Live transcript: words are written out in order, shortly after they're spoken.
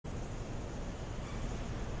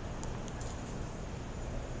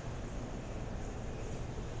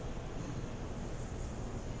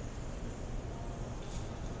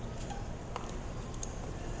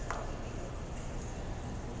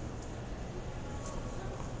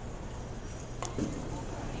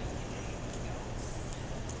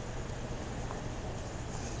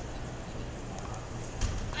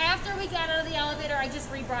After we got out of the elevator, I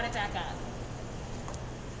just re-brought it back up.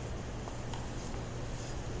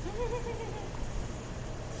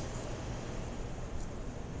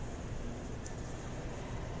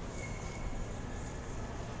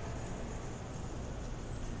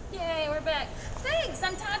 Yay, we're back. Thanks,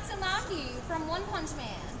 I'm Tatsumaki from One Punch Man.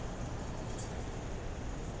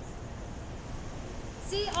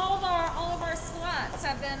 See, all of our squats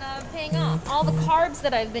have been paying off. All the carbs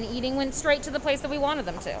that I've been eating went straight to the place that we wanted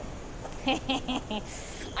them to.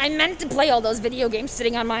 I meant to play all those video games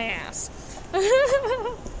sitting on my ass.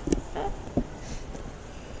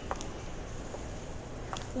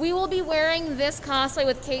 We will be wearing this cosplay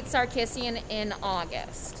with Kate Sarkisian in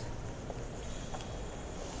August.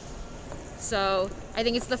 So I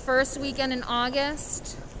think it's the first weekend in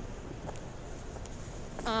August.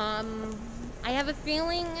 I have a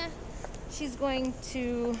feeling she's going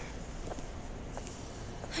to...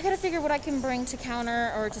 I gotta figure what I can bring to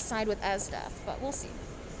counter or to side with Esdef, but we'll see.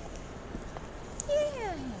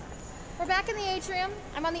 Yeah. We're back in the atrium.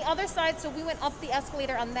 I'm on the other side, so we went up the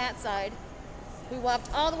escalator on that side. We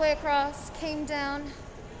walked all the way across, came down,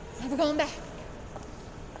 and we're going back.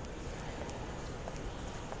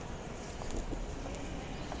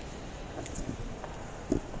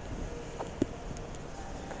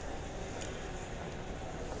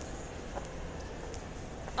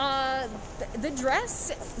 The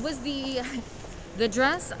dress was the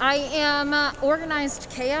dress. I am organized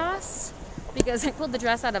chaos because I pulled the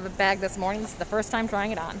dress out of a bag this morning. This is the first time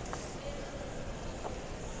trying it on.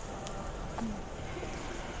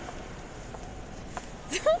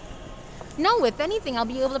 No, if anything, I'll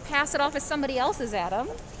be able to pass it off as somebody else's, Adam.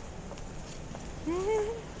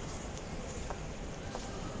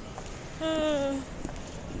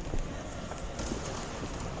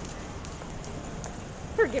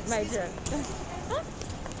 Forgive my joke.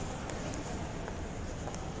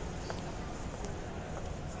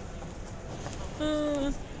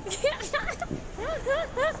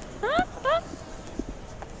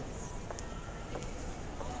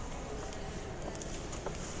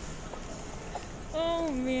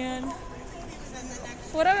 Oh man.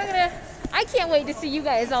 What am I gonna... I can't wait to see you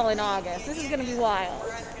guys all in August. This is gonna be wild.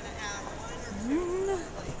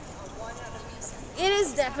 It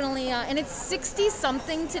is definitely, and it's 60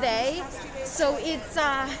 something today, so it's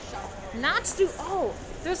not too, oh,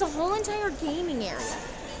 there's a whole entire gaming area.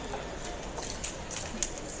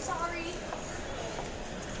 Sorry.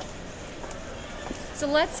 So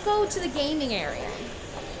let's go to the gaming area.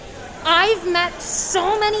 I've met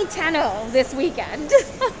so many Tenno this weekend.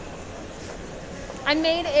 I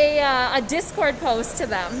made a Discord post to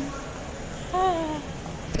them. Oh.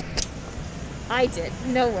 I did,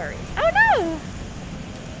 no worries. Oh no!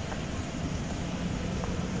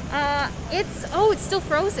 It's still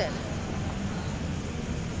frozen.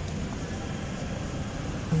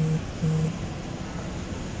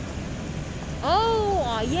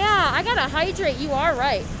 Oh, yeah, I gotta hydrate, you are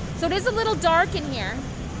right. So it is a little dark in here.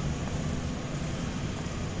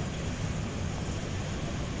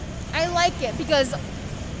 I like it because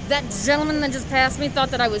that gentleman that just passed me thought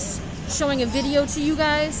that I was showing a video to you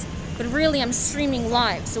guys, but really I'm streaming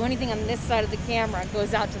live, so anything on this side of the camera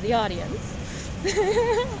goes out to the audience.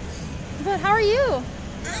 But how are you?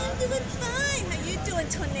 I'm doing fine. How you doing,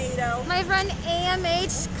 Tornado? My friend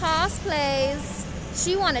AMH Cosplays.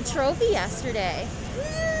 She won a trophy yesterday. Woo!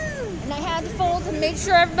 And I had to fold to make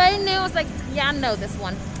sure everybody knew. I was like, yeah, I know this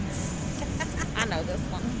one. I know this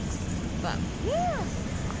one. But, yeah.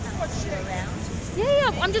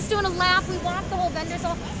 Yeah, I'm just doing a lap. We walked the whole vendors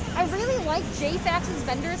hall. I really like JAFAX's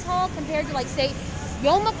vendors hall compared to, like, say,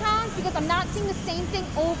 Yomacon's, because I'm not seeing the same thing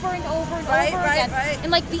over and over and over again. Right.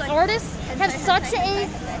 And like the artists have such a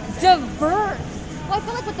diverse. Well, I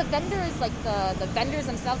feel like with the vendors, like the vendors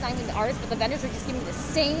themselves, not even the artists, but the vendors are just giving the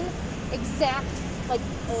same exact like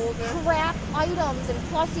crap items and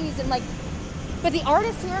plushies and like. But the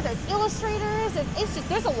artists here, there's illustrators, and it's just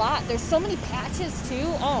there's a lot. There's so many patches too.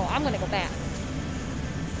 Oh, I'm gonna go back.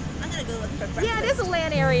 I'm gonna go look for breakfast. Yeah, it is a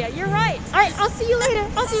LAN area. You're right. All right, I'll see you later.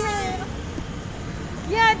 I'll see you later.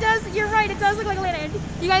 Yeah, it does. You're right. It does look like a LAN.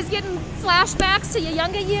 You guys getting flashbacks to your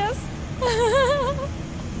younger years?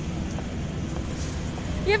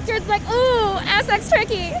 Gifter's like, ooh, SX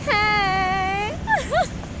Tricky. Hey.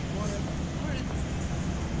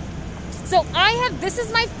 So this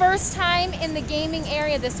is my first time in the gaming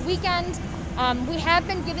area this weekend. We have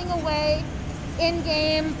been giving away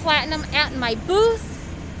in-game platinum at my booth.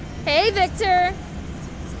 Hey, Victor.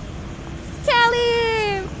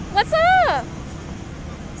 Kelly, what's up?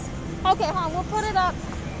 Okay, hold on, we'll put it up.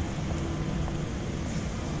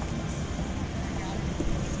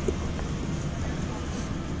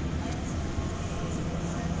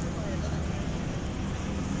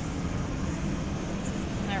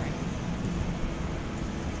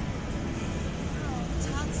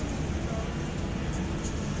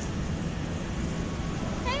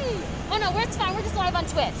 Oh, no, It's fine. We're just live on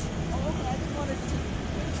Twitch. oh, okay. I just wanted to take a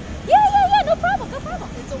picture. Yeah. No problem. No problem.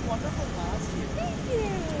 It's a wonderful costume. Thank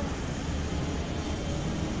you.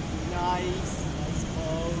 Nice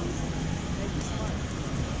pose. Thank you so much.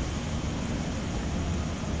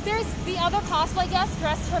 There's the other cosplay guest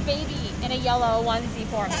dressed her baby in a yellow onesie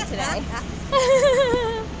for me today.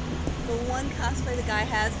 The one cosplay the guy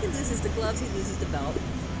has, he loses the gloves, he loses the belt.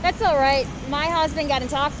 That's all right. My husband got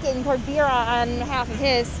intoxicated and poured beer on half of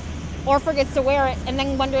his, or forgets to wear it, and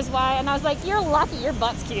then wonders why. And I was like, "You're lucky. Your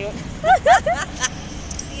butt's cute."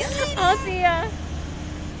 See you later. I'll see ya.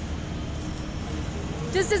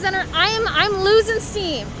 Just as I'm losing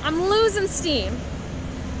steam. I'm losing steam.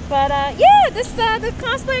 But yeah, the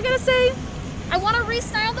cosplay, I gotta say, I want to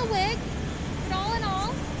restyle the wig. But all in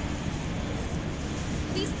all,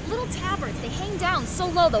 these little tabards, they hang down so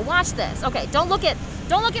low though. Watch this. Okay, don't look at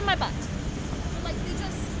my butt. Like they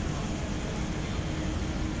just.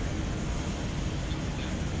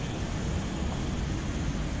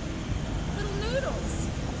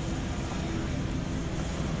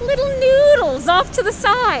 Little noodles off to the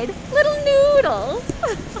side. Little noodles.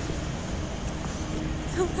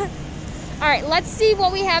 All right, let's see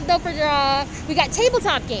what we have though for we got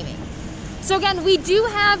tabletop gaming. So again, we do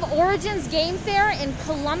have Origins Game Fair in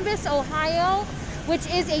Columbus, Ohio, which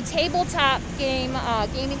is a tabletop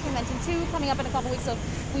gaming convention too, coming up in a couple weeks. So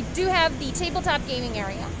we do have the tabletop gaming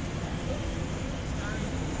area.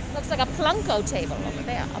 Looks like a Plunko table over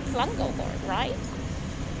there, a Plunko board, right?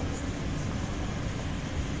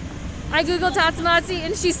 I googled Tatsumaki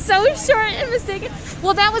and she's so short and mistaken.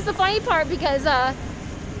 Well, that was the funny part because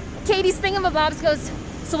Katie's thingamabobs goes,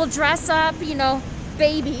 so we'll dress up, you know,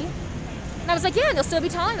 baby. And I was like, yeah, they'll still be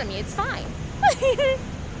taller than me. It's fine.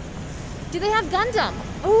 Do they have Gundam?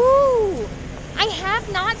 Ooh, I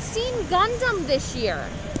have not seen Gundam this year.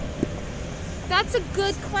 That's a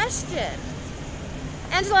good question.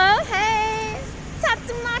 Angelo, hey.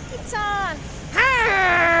 Tatsumaki-chan.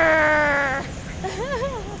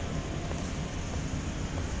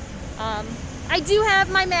 I do have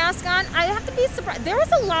my mask on. I have to be surprised. There was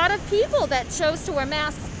a lot of people that chose to wear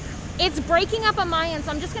masks. It's breaking up on my end,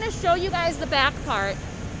 so I'm just going to show you guys the back part.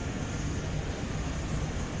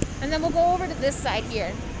 And then we'll go over to this side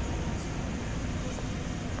here.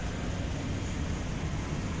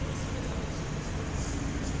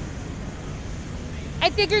 I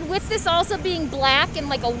figured with this also being black and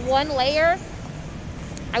like a one layer,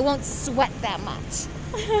 I won't sweat that much.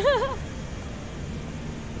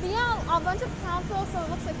 But yeah, a bunch of consoles, so it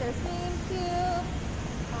looks like there's GameCube.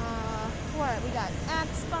 What? We got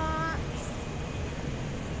Xbox,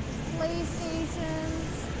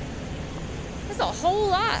 PlayStations. There's a whole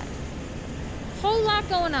lot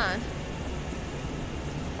going on.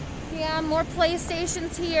 Yeah, more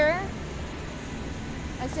PlayStations here.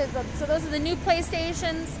 I said, so those are the new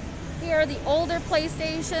PlayStations. Here are the older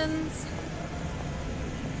PlayStations.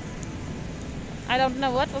 I don't know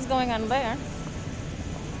what was going on there.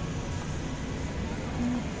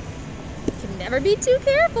 Can never be too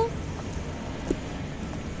careful.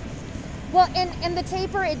 Well, and the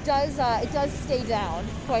taper, it does stay down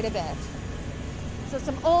quite a bit. So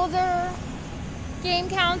some older game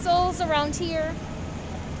consoles around here.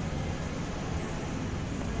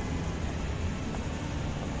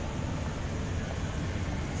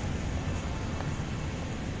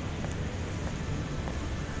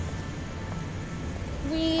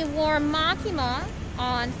 We wore Makima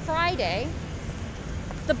on Friday.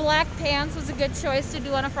 The black pants was a good choice to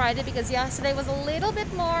do on a Friday because yesterday was a little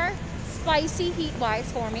bit more spicy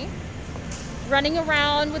heat-wise for me. Running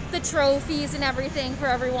around with the trophies and everything for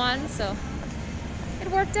everyone, so it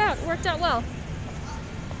worked out. It worked out well.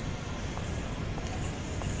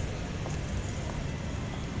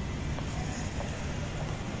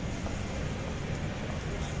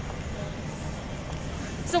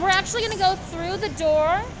 So we're actually going to go through the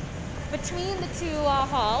door between the two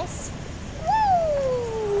halls.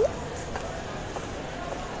 Woo!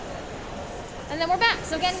 And then we're back.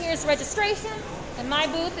 So again, here's registration, and my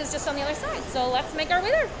booth is just on the other side. So let's make our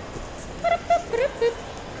way there.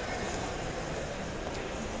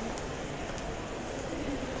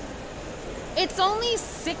 It's only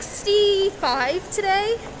 65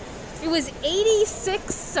 today. It was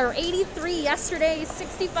 86 or 83 yesterday,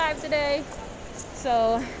 65 today.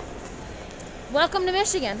 So, welcome to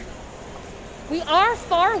Michigan. We are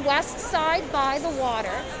far west side by the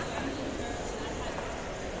water.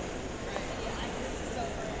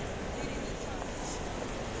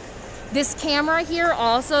 This camera here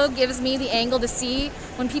also gives me the angle to see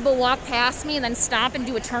when people walk past me and then stop and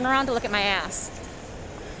do a turnaround to look at my ass.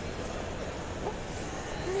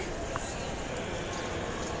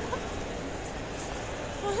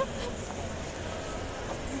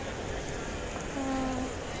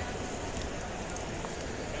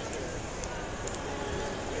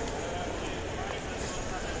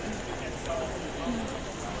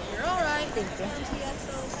 You're all right. Thank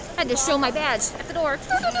you. Had to show my badge at the door.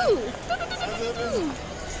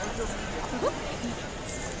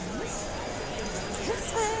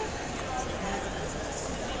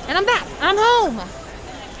 And I'm back. I'm home.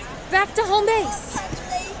 Back to home base.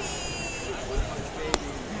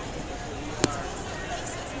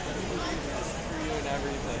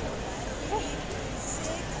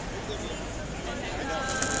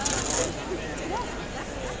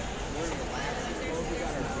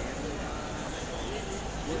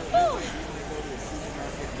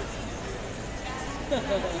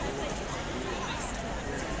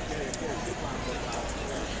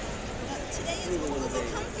 Today is a little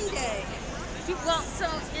comfy day. Well, so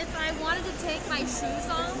if I wanted to take my shoes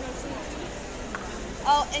off,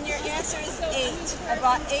 Oh, and your answer is 8. I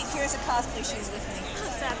brought 8 pairs of cosplay shoes with me.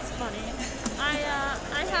 that's funny.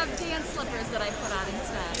 I have dance slippers that I put on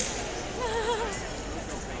instead.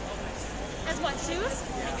 As what, shoes?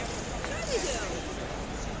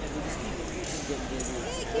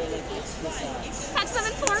 Catch them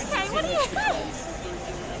in 4K. What do you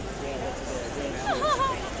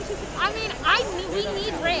I mean, we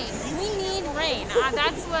need rain. We need rain.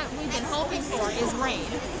 That's what we've been hoping for, is rain.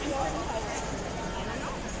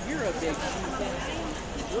 You're a big shoe fan.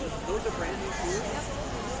 Those are brand new shoes?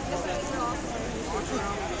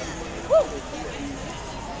 Woo.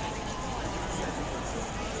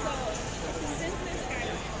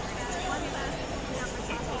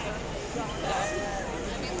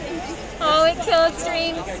 Oh, it killed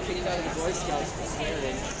stream. I got kicked out of the Boy Scouts for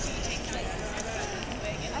swearing.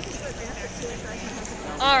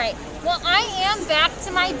 All right. Well, I am back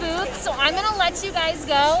to my booth, so I'm going to let you guys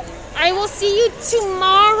go. I will see you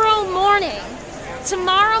tomorrow morning.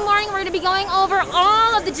 Tomorrow morning, we're going to be going over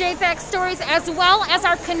all of the JAFAX stories as well as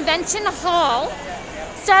our convention hall,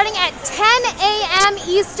 starting at 10 a.m.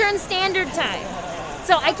 Eastern Standard Time.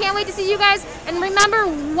 So I can't wait to see you guys. And remember,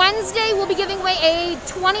 Wednesday we'll be giving away a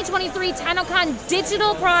 2023 TennoCon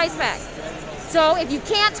digital prize pack. So if you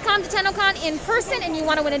can't come to TennoCon in person and you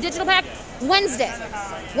want to win a digital pack, Wednesday.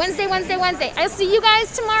 I'll see you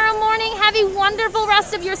guys tomorrow morning. Have a wonderful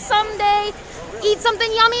rest of your Sunday. Eat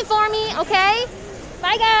something yummy for me, okay?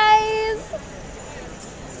 Bye, guys.